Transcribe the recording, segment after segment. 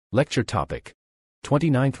Lecture topic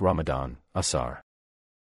 29th Ramadan Asr.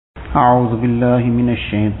 أعوذ بالله من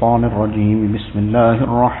الشيطان الرجيم بسم الله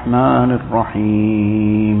الرحمن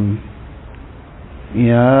الرحيم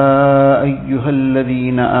يا أيها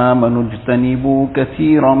الذين آمنوا اجتنبوا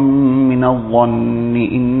كثيرا من الظن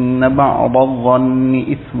إن بعض الظن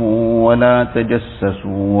إثم ولا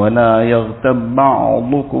تجسسوا ولا يغتب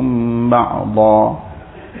بعضكم بعضا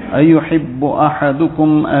أيحب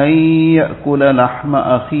أحدكم أن يأكل لحم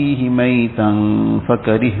أخيه ميتا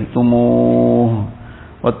فكرهتموه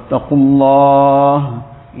واتقوا الله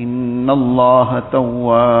إن الله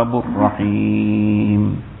تواب رحيم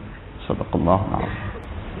صدق الله العظيم.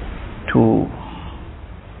 To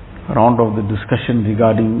round off the discussion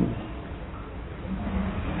regarding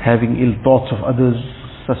having ill thoughts of others,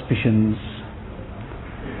 suspicions.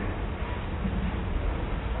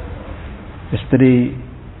 Yesterday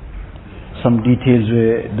some details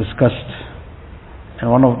were discussed, and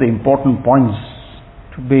one of the important points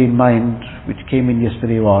to bear in mind which came in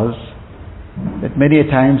yesterday was that many a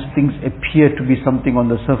times things appear to be something on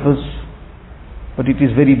the surface, but it is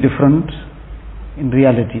very different in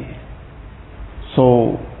reality.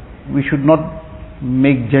 So we should not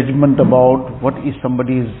make judgment about what is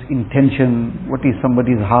somebody's intention, what is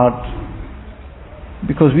somebody's heart,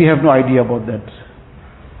 because we have no idea about that.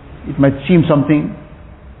 It might seem something,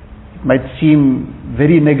 it might seem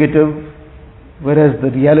very negative, whereas the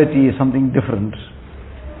reality is something different.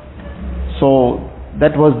 So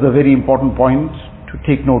that was the very important point to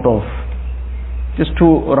take note of. Just to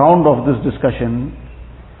round off this discussion,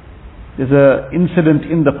 there's an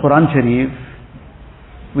incident in the Quran Sharif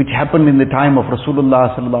which happened in the time of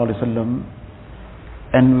Rasulullah sallallahu alaihi wasallam,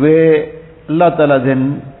 and where Allah Ta'ala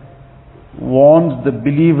then warns the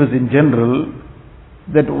believers in general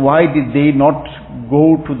that why did they not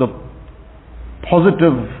go to the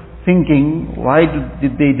positive thinking, why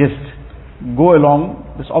did they just go along?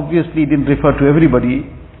 This obviously didn't refer to everybody.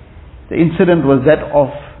 The incident was that of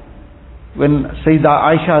when Sayyidah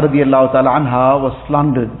Aisha radiallahu ta'ala anha was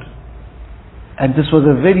slandered, and this was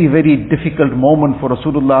a very, very difficult moment for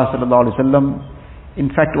Rasulullah sallallahu alaihi wasallam. In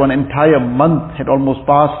fact, one entire month had almost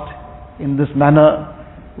passed in this manner,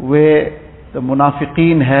 where the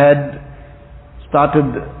munafiqeen had started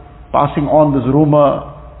passing on this rumor,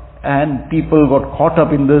 and people got caught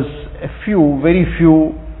up in this. A few, very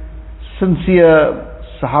few sincere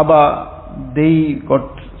Sahaba, they got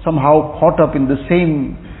somehow caught up in the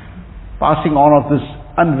same passing on of this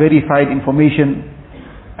unverified information.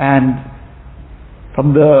 And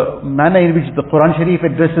from the manner in which the Quran Sharif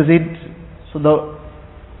addresses it, so the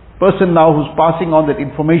person now who's passing on that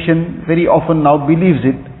information very often now believes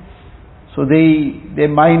it. So their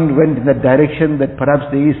mind went in that direction that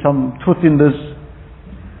perhaps there is some truth in this.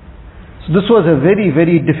 So this was a very,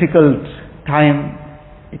 very difficult time.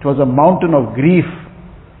 It was a mountain of grief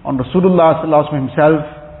on Rasulullah sallallahu alaihi wasallam himself.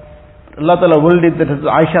 Allah Ta'ala willed it that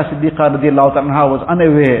Aisha Siddiqa radiallahu anha was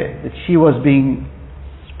unaware that she was being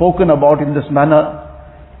spoken about in this manner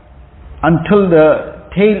until the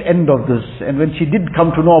tail end of this. And when she did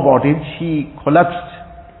come to know about it, she collapsed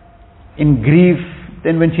in grief.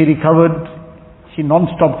 Then when she recovered, she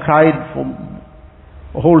non-stop cried for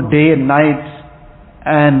a whole day and night,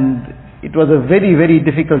 and it was a very, very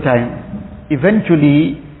difficult time.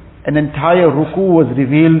 Eventually, an entire ruku was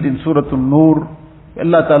revealed in Surah An-Nur.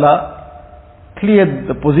 Allah Ta'ala cleared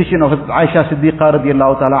the position of Aisha Siddiqa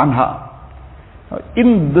radiallahu ta'ala anha.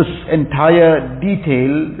 In this entire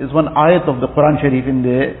detail, there's one ayat of the Quran Sharif in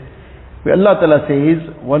there, where Allah Ta'ala says,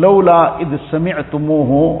 وَلَوْلَا إِذْ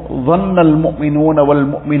سَمِعْتُمُوهُ ظَنَّ الْمُؤْمِنُونَ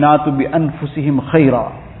وَالْمُؤْمِنَاتُ بِأَنفُسِهِمْ خَيْرًا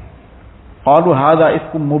قَالُوا هَذَا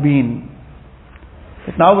إِفْكٌ مُبِينٌ.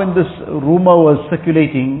 But now when this rumor was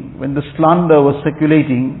circulating, when the slander was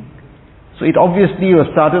circulating, so it obviously was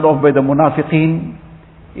started off by the munafiqeen.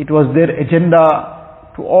 It was their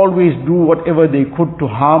agenda to always do whatever they could to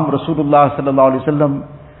harm Rasulullah sallallahu alaihi wasallam.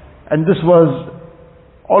 And this was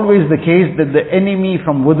always the case, that the enemy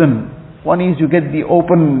from within, one is you get the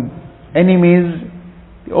open enemies.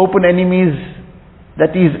 The open enemies,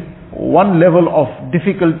 that is one level of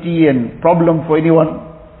difficulty and problem for anyone.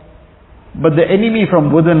 But the enemy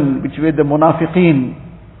from within, which were the munafiqeen,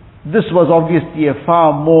 this was obviously a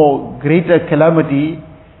far more greater calamity,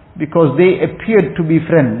 because they appeared to be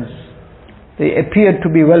friends. They appeared to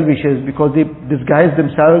be well-wishers, because they disguised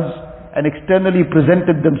themselves and externally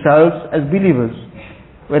presented themselves as believers,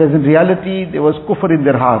 whereas in reality there was kufr in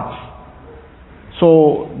their hearts.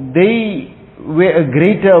 So they were a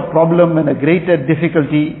greater problem and a greater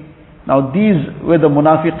difficulty. Now these were the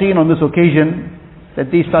munafiqeen on this occasion, that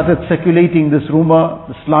they started circulating this rumor,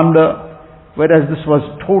 the slander, whereas this was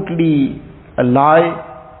totally a lie.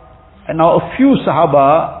 And now a few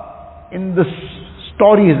Sahaba, in the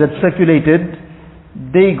stories that circulated,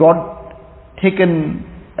 they got taken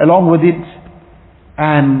along with it,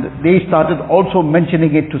 and they started also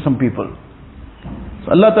mentioning it to some people.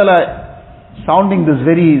 So Allah Ta'ala sounding this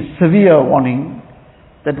very severe warning,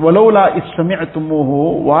 that وَلَوْلَا إِذْ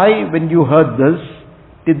سَمِعْتُمُوهُ, why when you heard this,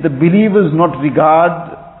 did the believers not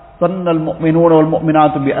regard ظَنَّ الْمُؤْمِنُونَ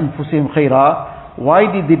وَالْمُؤْمِنَاتُ بِأَنفُسِهِمْ خَيْرًا,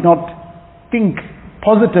 why did they not think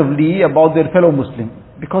positively about their fellow Muslim?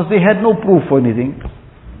 Because they had no proof for anything.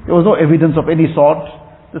 There was no evidence of any sort.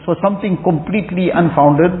 This was something completely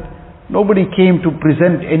unfounded. Nobody came to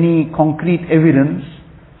present any concrete evidence.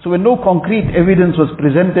 So when no concrete evidence was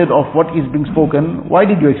presented of what is being spoken, why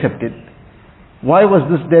did you accept it? Why was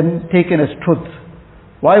this then taken as truth?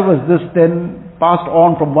 Why was this then passed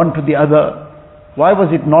on from one to the other? Why was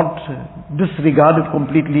it not disregarded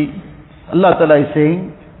completely? Allah Ta'ala is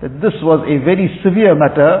saying that this was a very severe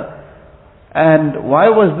matter, and why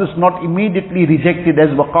was this not immediately rejected as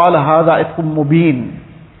وَقَالَ هَذَا إِفْكٌ مُبِينٌ?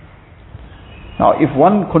 Now if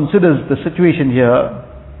one considers the situation here,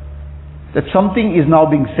 that something is now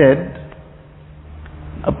being said,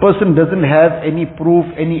 a person doesn't have any proof,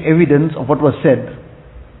 any evidence of what was said.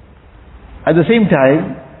 At the same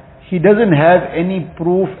time, he doesn't have any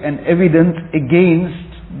proof and evidence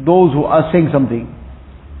against those who are saying something.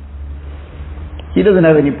 He doesn't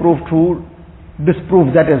have any proof to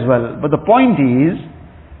disprove that as well. But the point is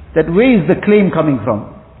that where is the claim coming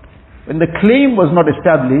from? When the claim was not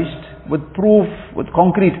established with proof, with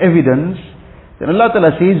concrete evidence, then Allah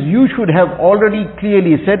Ta'ala says, you should have already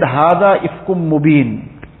clearly said, هَذَا إِفْكُمْ مُبِينٌ.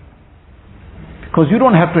 Because you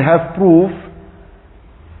don't have to have proof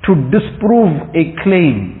to disprove a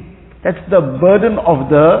claim. That's the burden of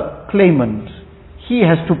the claimant. He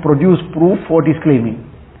has to produce proof for what he's claiming.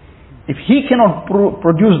 If he cannot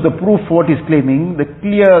produce the proof for what he's claiming, the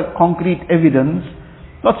clear, concrete evidence,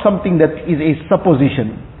 not something that is a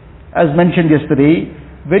supposition. As mentioned yesterday,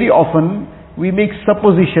 very often we make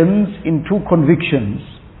suppositions into convictions.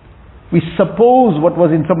 We suppose what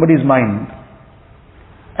was in somebody's mind,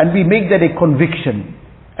 and we make that a conviction,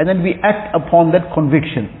 and then we act upon that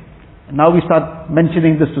conviction. And now we start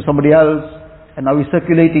mentioning this to somebody else, and now we're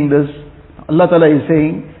circulating this. Allah Ta'ala is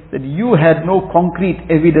saying that you had no concrete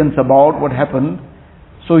evidence about what happened,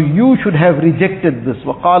 so you should have rejected this.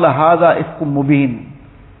 وَقَالَ هَذَا إِفْكٌ مُبِينٌ.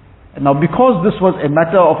 And now because this was a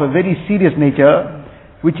matter of a very serious nature,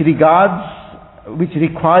 which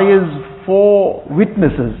requires 4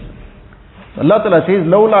 witnesses. Allah Ta'ala says,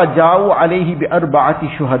 لَوْلَا جَاءُوا عَلَيْهِ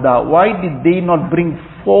بِأَرْبَعَةِ شُهَدَاء. Why did they not bring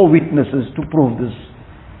 4 witnesses to prove this?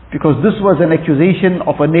 Because this was an accusation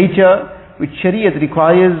of a nature which Shariat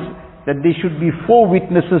requires that there should be 4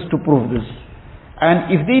 witnesses to prove this.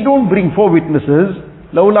 And if they don't bring 4 witnesses,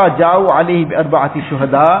 لَوْلَا جَاءُوا عَلَيْهِ بِأَرْبَعَةِ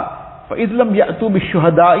شُهَدَاء فَإِذْ لَمْ يَأْتُوا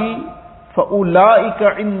بِالشُّهَدَاءِ فَأُولَٰئِكَ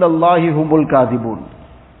عِنْدَ اللَّهِ هُمُ الْكَاذِبُونَ.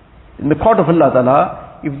 In the court of Allah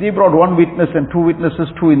Ta'ala, if they brought 1 witness and 2 witnesses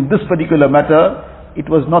too in this particular matter, it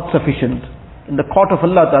was not sufficient. In the court of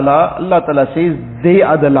Allah Ta'ala says they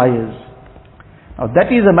are the liars. Now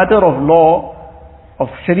that is a matter of law, of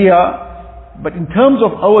Sharia, but in terms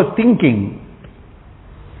of our thinking,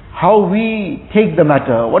 how we take the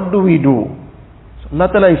matter, what do we do? So Allah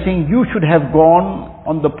Ta'ala is saying you should have gone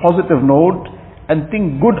on the positive note and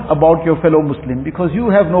think good about your fellow Muslim, because you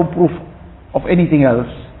have no proof of anything else.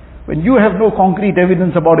 When you have no concrete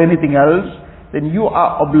evidence about anything else, then you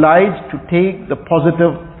are obliged to take the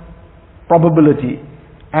positive probability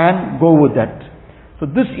and go with that. So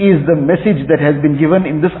this is the message that has been given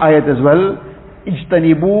in this ayat as well.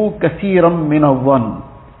 اجتنبوا كثيرا من الظن.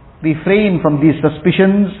 Refrain from these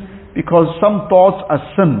suspicions, because some thoughts are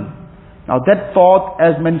sin. Now that thought,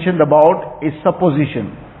 as mentioned about, is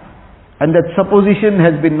supposition. And that supposition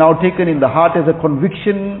has been now taken in the heart as a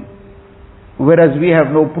conviction, whereas we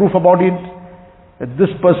have no proof about it, that this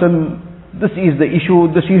person, this is the issue,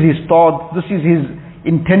 this is his thought, this is his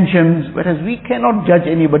intentions, whereas we cannot judge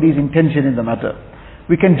anybody's intention in the matter.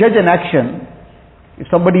 We can judge an action. If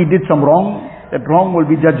somebody did some wrong, that wrong will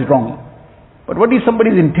be judged wrong. But what is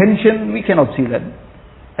somebody's intention? We cannot see that.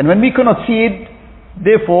 And when we cannot see it,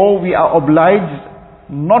 therefore we are obliged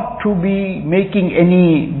not to be making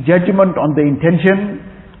any judgment on the intention,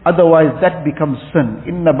 otherwise that becomes sin.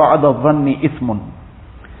 Inna ba'da dhanni ithmun.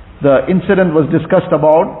 The incident was discussed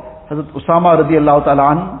about Hazrat Usama radiallahu ta'ala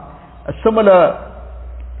an. A similar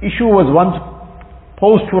issue was once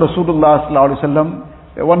posed to Rasulullah sallallahu alaihi wasallam.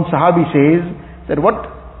 One Sahabi says that what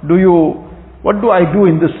do I do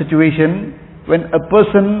in this situation when a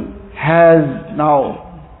person has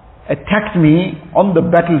now attacked me on the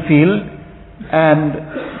battlefield, and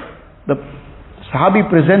the Sahabi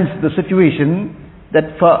presents the situation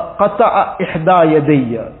that فَقَطَعَ إِحْدَى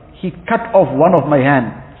يَدَيَّ, he cut off one of my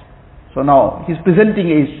hands. So now he's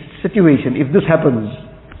presenting a situation, if this happens,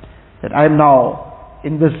 that I am now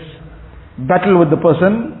in this battle with the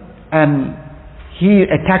person and he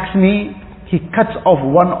attacks me, he cuts off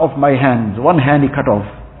one of my hands, one hand he cut off.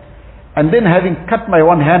 And then having cut my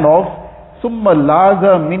one hand off, ثُمَّ لَاذَ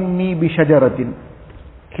مِنِّي بِشَجَرَةٍ,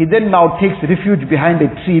 he then now takes refuge behind a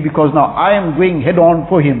tree because now I am going head on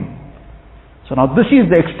for him. So now this is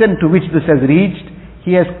the extent to which this has reached.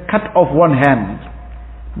 He has cut off one hand.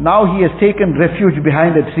 Now he has taken refuge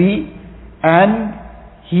behind a tree and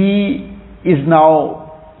he is now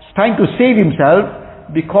trying to save himself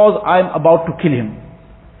because I am about to kill him.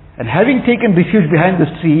 And having taken refuge behind this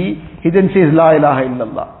tree, he then says, La ilaha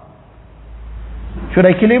illallah. Should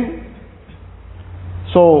I kill him?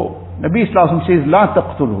 So Nabi Sallallahu Alaihi Wasallam says, La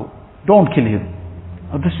taqtulhu, don't kill him.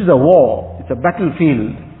 Now this is a war, it's a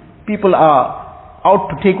battlefield. People are out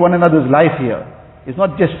to take one another's life here. It's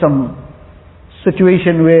not just some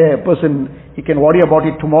situation where a person, he can worry about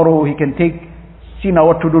it tomorrow, he can see now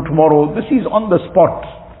what to do tomorrow. This is on the spot.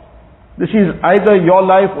 This is either your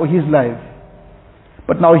life or his life.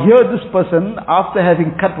 But now here this person, after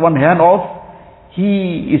having cut one hand off,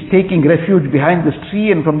 he is taking refuge behind this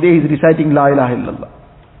tree and from there he is reciting La ilaha illallah.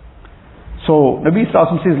 So Nabi Sallallahu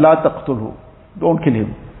Alaihi Wasallam says, La taqtulhu, don't kill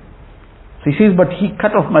him. So he says, but he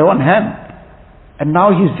cut off my one hand. And now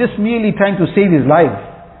he's just merely trying to save his life.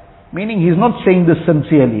 Meaning he's not saying this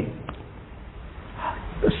sincerely.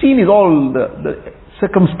 The scene is all, the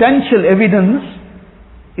circumstantial evidence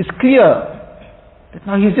is clear. That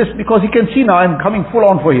now he's just, because he can see now I'm coming full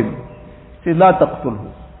on for him. He says, La taqtulhu.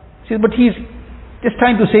 He says, but he's just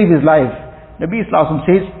trying to save his life. Nabi Sallallahu Alaihi Wasallam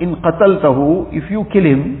says, In qataltahu, if you kill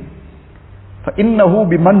him, فَإِنَّهُ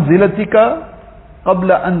بِمَنْزِلَتِكَ قَبْلَ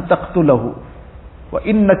أَن تَقْتُلَهُ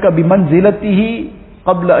وَإِنَّكَ بِمَنْزِلَتِهِ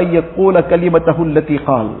قَبْلَ أَن يَقُولَ كَلِمَتَهُ الَّتِي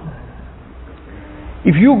قَالَ.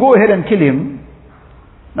 If you go ahead and kill him,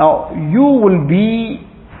 now you will be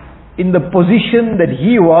in the position that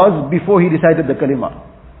he was before he recited the kalima.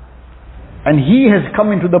 And he has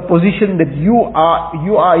come into the position that you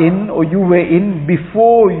are in or you were in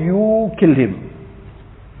before you killed him.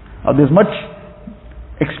 Now there's much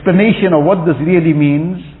explanation of what this really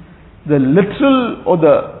means. The literal or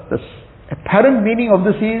the apparent meaning of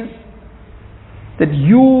this is that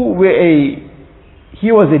he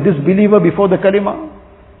was a disbeliever before the kalima,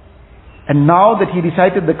 and now that he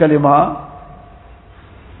recited the kalima,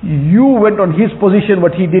 you went on his position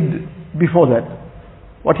what he did before that,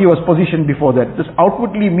 what he was positioned before that. This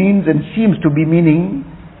outwardly means and seems to be meaning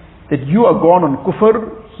that you are gone on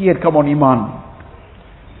kufr, he had come on iman.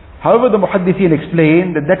 However, the muhaddithin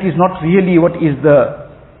explained that that is not really what is the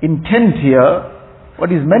intent here.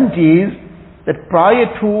 What is meant is that prior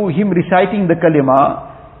to him reciting the kalima,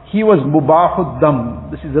 he was mubahud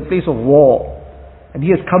dam. This is a place of war, and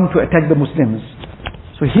he has come to attack the Muslims.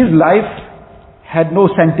 So his life had no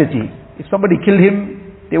sanctity. If somebody killed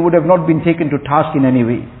him, they would have not been taken to task in any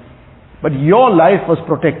way. But your life was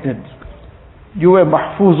protected. You were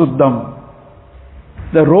mahfuzud dam.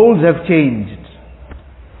 The roles have changed.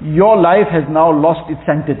 Your life has now lost its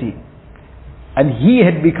sanctity. And he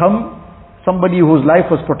had become somebody whose life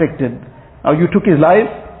was protected. Now you took his life,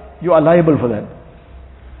 you are liable for that.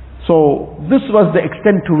 So this was the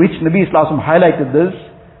extent to which Nabi Sallallahu Alaihi Wasallam highlighted this,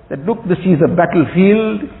 that look, this is a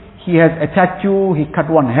battlefield, he has attacked you, he cut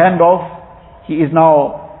one hand off, he is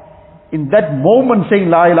now in that moment saying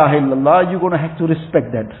La ilaha illallah, you're going to have to respect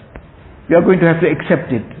that. You are going to have to accept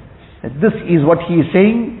it. That this is what he is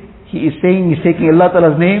saying, he's taking Allah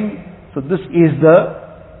Ta'ala's name, so this is the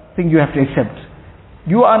thing you have to accept.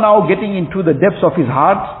 You are now getting into the depths of his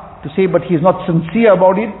heart to say, but he's not sincere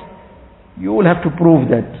about it. You will have to prove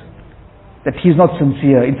that he's not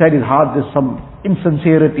sincere. Inside his heart there's some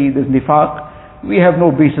insincerity, there's nifaq. We have no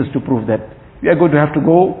basis to prove that. We are going to have to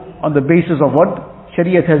go on the basis of what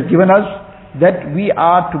Shariat has given us, that we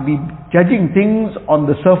are to be judging things on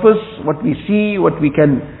the surface, what we see, what we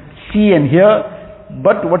can see and hear,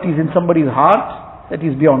 but what is in somebody's heart, that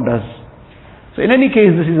is beyond us. So in any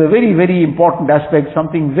case, this is a very, very important aspect,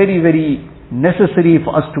 something very, very necessary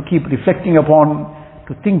for us to keep reflecting upon,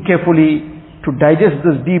 to think carefully, to digest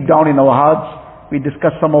this deep down in our hearts. We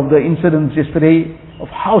discussed some of the incidents yesterday of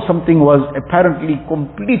how something was apparently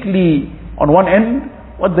completely on one end,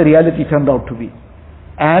 what the reality turned out to be.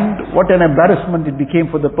 And what an embarrassment it became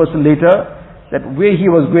for the person later, that where he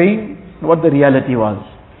was going, what the reality was.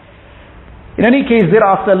 In any case,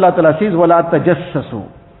 thereafter Allah Ta'ala says, وَلَا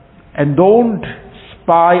تَجَسَّسُوا, and don't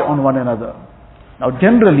spy on one another. Now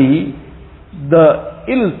generally, the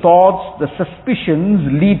ill thoughts, the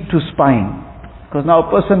suspicions lead to spying. Because now a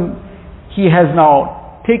person, he has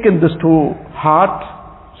now taken this to heart,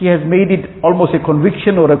 he has made it almost a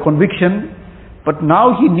conviction or a conviction, but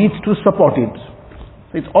now he needs to support it.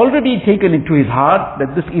 It's already taken into his heart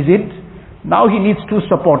that this is it, now he needs to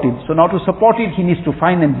support it. So now to support it, he needs to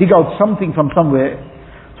find and dig out something from somewhere.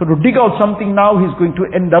 So to dig out something now, he's going to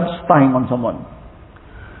end up spying on someone.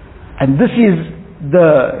 And this is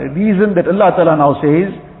the reason that Allah Ta'ala now says,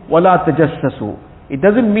 وَلَا تَجَسَّسُوا. It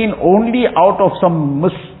doesn't mean only out of some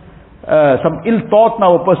ill thought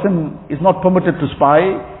now a person is not permitted to spy.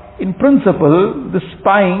 In principle, the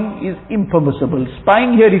spying is impermissible.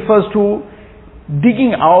 Spying here refers to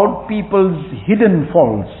digging out people's hidden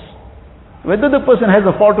faults. Whether the person has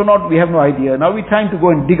a fault or not, we have no idea. Now we're trying to go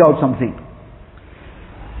and dig out something.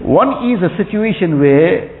 One is a situation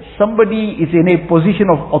where somebody is in a position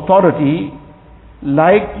of authority,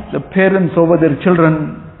 like the parents over their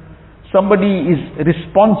children. Somebody is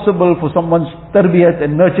responsible for someone's tarbiyat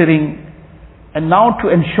and nurturing, and now to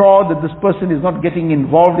ensure that this person is not getting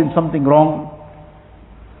involved in something wrong.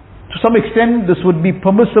 To some extent, this would be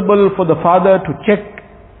permissible for the father to check,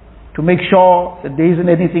 to make sure that there isn't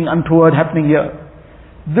anything untoward happening here.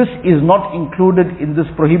 This is not included in this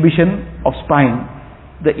prohibition of spying.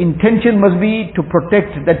 The intention must be to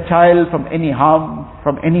protect that child from any harm,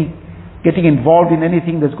 from any getting involved in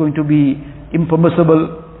anything that's going to be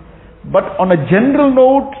impermissible. But on a general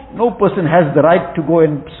note, no person has the right to go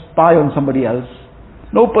and spy on somebody else.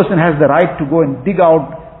 No person has the right to go and dig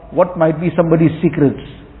out what might be somebody's secrets.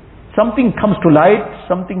 Something comes to light,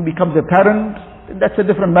 something becomes apparent, that's a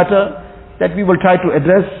different matter that we will try to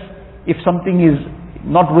address. If something is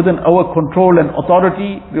not within our control and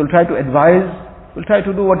authority, we will try to advise. We'll try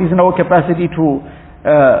to do what is in our capacity to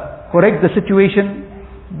correct the situation,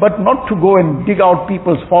 but not to go and dig out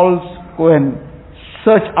people's faults, go and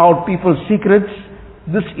search out people's secrets.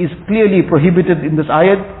 This is clearly prohibited in this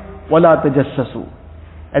ayat, وَلَا تَجَسَّسُوا.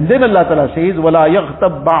 And then Allah Ta'ala says, وَلَا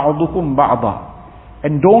يَغْتَبْ بَعْضُكُمْ بَعْضًا.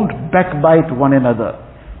 And don't backbite one another.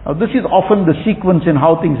 Now this is often the sequence in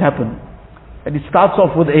how things happen. And it starts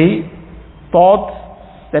off with a thought.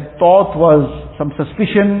 That thought was some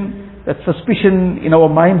suspicion. That suspicion in our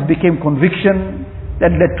minds became conviction. That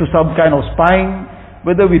led to some kind of spying.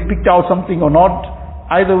 Whether we picked out something or not,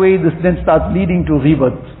 either way this then starts leading to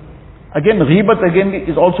ghibat. Again, ghibat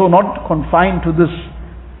is also not confined to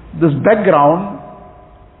this background.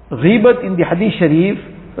 Ghibat in the Hadith Sharif,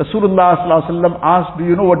 Rasulullah Sallallahu Alaihi Wasallam asked, do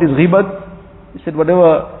you know what is ghibat? He said,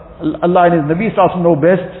 whatever Allah and His Nabi Sallallahu Alaihi Wasallam know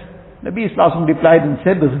best. Nabi Sallallahu Alaihi Wasallam replied and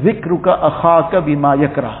said, ذِكْرُكَ أَخَاكَ بِمَا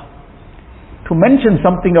يَكْرَهُ. To mention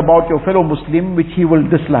something about your fellow Muslim which he will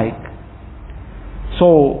dislike.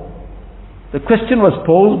 So, the question was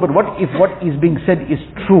posed, but what if what is being said is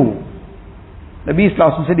true? Nabi Sallallahu Alaihi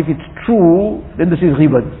Wasallam said, if it's true, then this is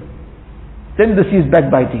ghibat. Then this is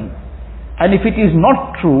backbiting. And if it is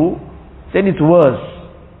not true, then it's worse.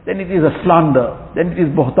 Then it is a slander. Then it is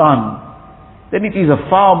buhtan. Then it is a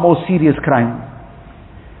far more serious crime.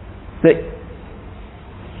 The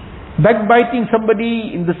backbiting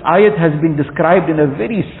somebody in this ayat has been described in a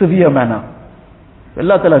very severe manner.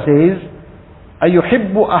 Allah Ta'ala says,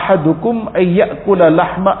 أَيُحِبُّ أَحَدُكُمْ أَن يَأْكُلَ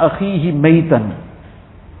لَحْمَ أَخِيهِ مَيْتًا.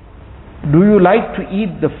 Do you like to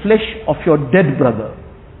eat the flesh of your dead brother?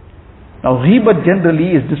 Now ghibat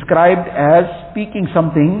generally is described as speaking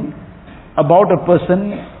something about a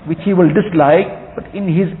person which he will dislike, but in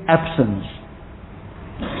his absence.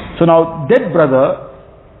 So now dead brother,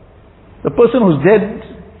 the person who's dead,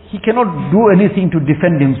 he cannot do anything to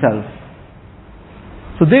defend himself.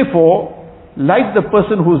 So therefore, like the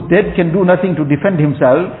person who's dead can do nothing to defend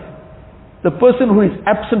himself, the person who is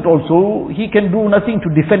absent also, he can do nothing to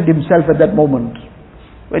defend himself at that moment.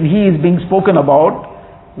 When he is being spoken about,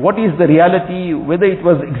 what is the reality, whether it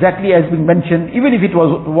was exactly as being mentioned, even if it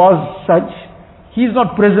was such, he is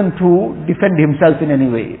not present to defend himself in any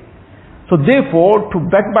way. So therefore, to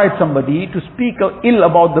backbite somebody, to speak ill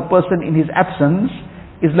about the person in his absence,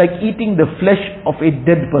 is like eating the flesh of a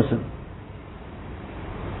dead person.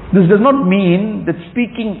 This does not mean that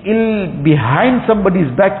speaking ill behind somebody's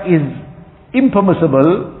back is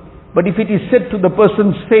impermissible, but if it is said to the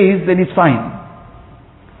person's face, then it's fine.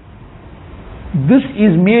 This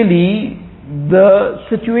is merely the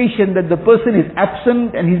situation that the person is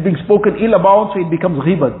absent and he's being spoken ill about, so it becomes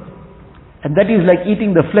ghibat. And that is like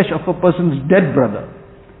eating the flesh of a person's dead brother.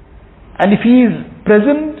 And if he is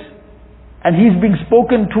present and he's being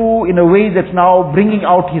spoken to in a way that's now bringing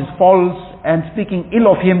out his faults and speaking ill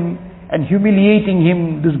of him and humiliating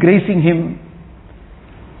him, disgracing him,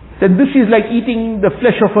 then this is like eating the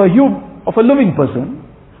flesh of a living person.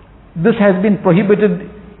 This has been prohibited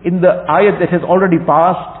in the ayat that has already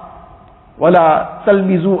passed. وَلَا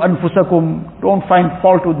تَلْمِزُوا أَنفُسَكُمْ. Don't find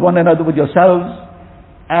fault with one another, with yourselves.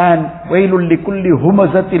 And وَيْلٌ لِكُلِّ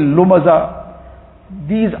هُمَزَةٍ لُمَزَةٍ.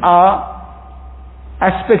 These are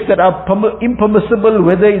aspects that are impermissible,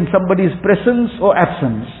 whether in somebody's presence or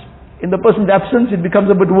absence. In the person's absence, it becomes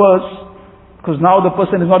a bit worse, because now the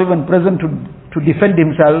person is not even present to defend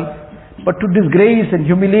himself. But to disgrace and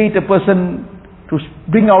humiliate a person, to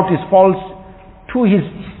bring out his faults to his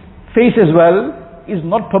face as well, is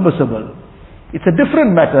not permissible. It's a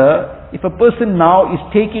different matter if a person now is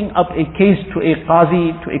taking up a case to a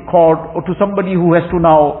qazi, to a court, or to somebody who has to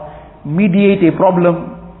now mediate a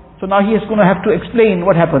problem. So now he is going to have to explain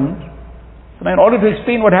what happened. So now in order to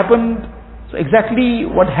explain what happened, so exactly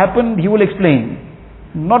what happened he will explain.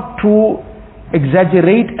 Not to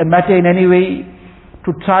exaggerate a matter in any way,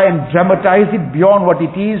 to try and dramatize it beyond what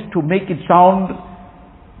it is, to make it sound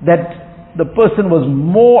that the person was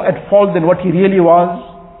more at fault than what he really was,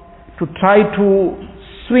 to try to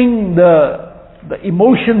swing the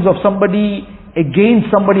emotions of somebody against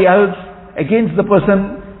somebody else, against the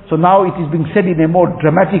person. So now it is being said in a more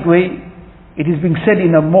dramatic way. It is being said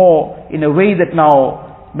in a way that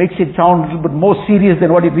now makes it sound a little bit more serious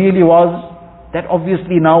than what it really was. That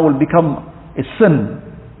obviously now will become a sin.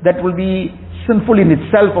 That will be sinful in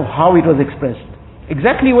itself of how it was expressed.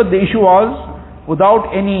 Exactly what the issue was, without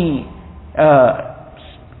any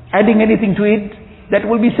adding anything to it, that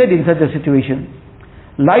will be said in such a situation.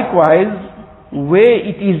 Likewise, where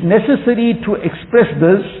it is necessary to express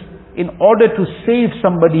this in order to save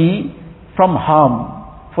somebody from harm.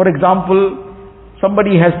 For example,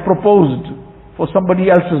 somebody has proposed for somebody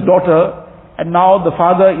else's daughter, and now the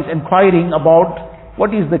father is inquiring about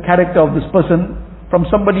what is the character of this person from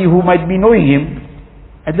somebody who might be knowing him,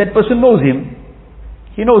 and that person knows him.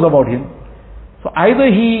 He knows about him. So either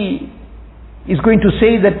he is going to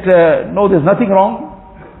say that no, there's nothing wrong,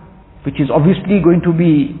 which is obviously going to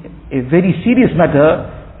be a very serious matter.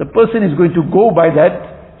 The person is going to go by that.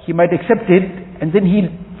 He might accept it, and then he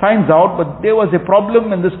finds out, but there was a problem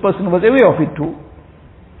and this person was aware of it too.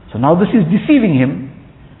 So now this is deceiving him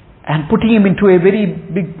and putting him into a very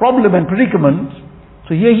big problem and predicament.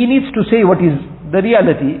 So here he needs to say what is the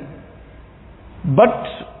reality. But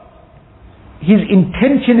his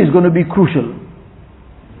intention is going to be crucial.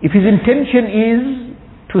 If his intention is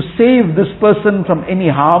to save this person from any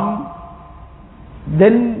harm,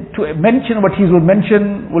 then to mention what he will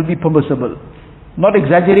mention will be permissible. Not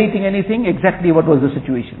exaggerating anything, exactly what was the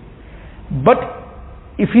situation. But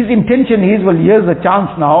if his intention is, well, here's a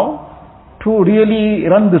chance now to really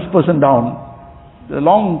run this person down. The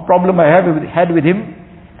long problem I had with him,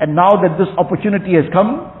 and now that this opportunity has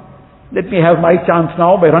come, let me have my chance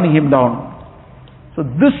now by running him down. So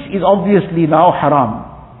this is obviously now haram.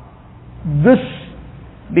 This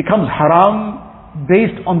becomes haram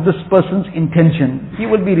based on this person's intention. He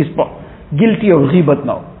will be guilty of ghibat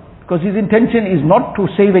now. Because his intention is not to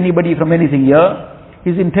save anybody from anything here.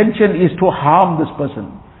 His intention is to harm this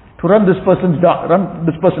person, to run this person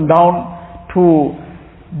down, to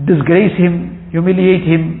disgrace him, humiliate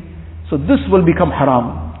him. So this will become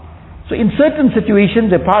haram. So in certain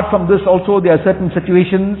situations, apart from this also, there are certain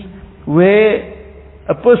situations where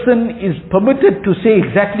a person is permitted to say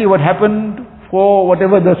exactly what happened for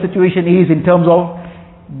whatever the situation is in terms of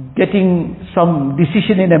getting some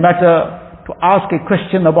decision in a matter, to ask a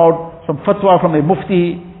question about some fatwa from a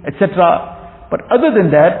mufti, etc. But other than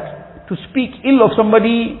that, to speak ill of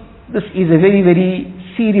somebody, this is a very, very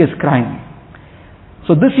serious crime.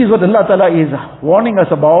 So this is what Allah Ta'ala is warning us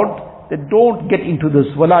about, that don't get into this.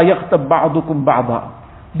 وَلَا يَغْتَبْ بَعْضُكُمْ بَعْضًا.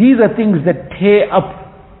 These are things that tear up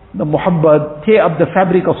the muhabbat, tear up the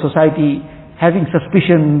fabric of society, having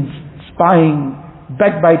suspicions, spying,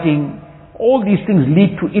 backbiting. All these things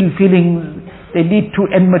lead to ill feelings, they lead to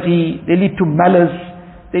enmity, they lead to malice,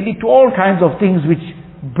 they lead to all kinds of things which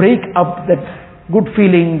break up that good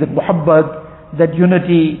feeling, that muhabbat, that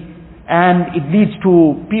unity, and it leads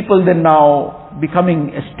to people then now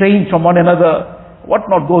becoming estranged from one another. What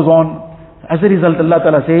not goes on. As a result, Allah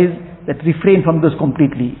Ta'ala says that refrain from this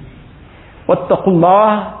completely.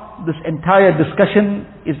 Wattaqullah. This entire discussion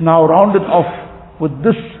is now rounded off with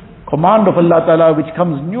this command of Allah Ta'ala, which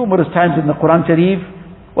comes numerous times in the Quran Sharif.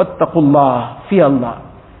 Wattaqullah, fear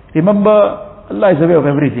Allah. Remember, Allah is aware of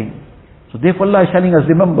everything. So therefore Allah is telling us,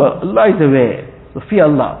 remember, Allah is aware. So fear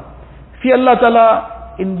Allah. Fear Allah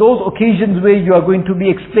Ta'ala in those occasions where you are going to be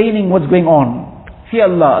explaining what's going on. Fear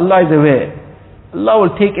Allah, Allah is aware. Allah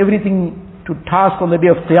will take everything to task on the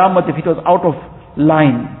day of Qiyamah if it was out of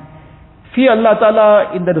line. Fear Allah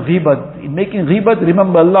Ta'ala in the ghibat. In making ghibat,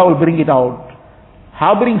 remember Allah will bring it out.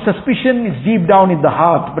 Harboring suspicion is deep down in the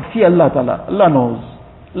heart, but see Allah Ta'ala. Allah knows.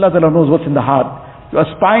 Allah Ta'ala knows what's in the heart. You are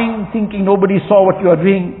spying, thinking nobody saw what you are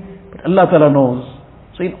doing, but Allah Ta'ala knows.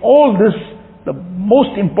 So in all this, the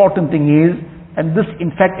most important thing is, and this in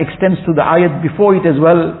fact extends to the ayat before it as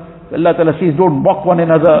well, Allah Ta'ala says, don't mock one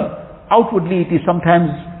another. Outwardly it is sometimes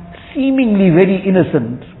seemingly very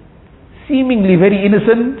innocent. Seemingly very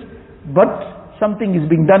innocent, but something is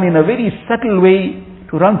being done in a very subtle way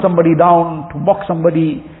to run somebody down, to mock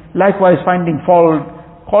somebody, likewise finding fault,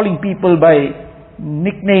 calling people by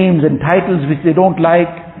nicknames and titles which they don't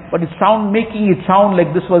like, but making it sound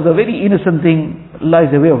like this was a very innocent thing. Allah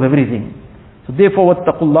is aware of everything. So therefore,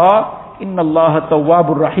 wattaqullah, inna Allah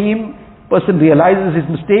tawwabur rahim. Person realizes his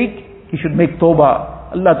mistake, he should make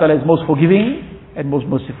tawbah. Allah Ta'ala is most forgiving and most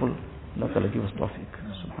merciful. Allah Ta'ala give us tawfiq.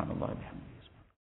 Subhanallah.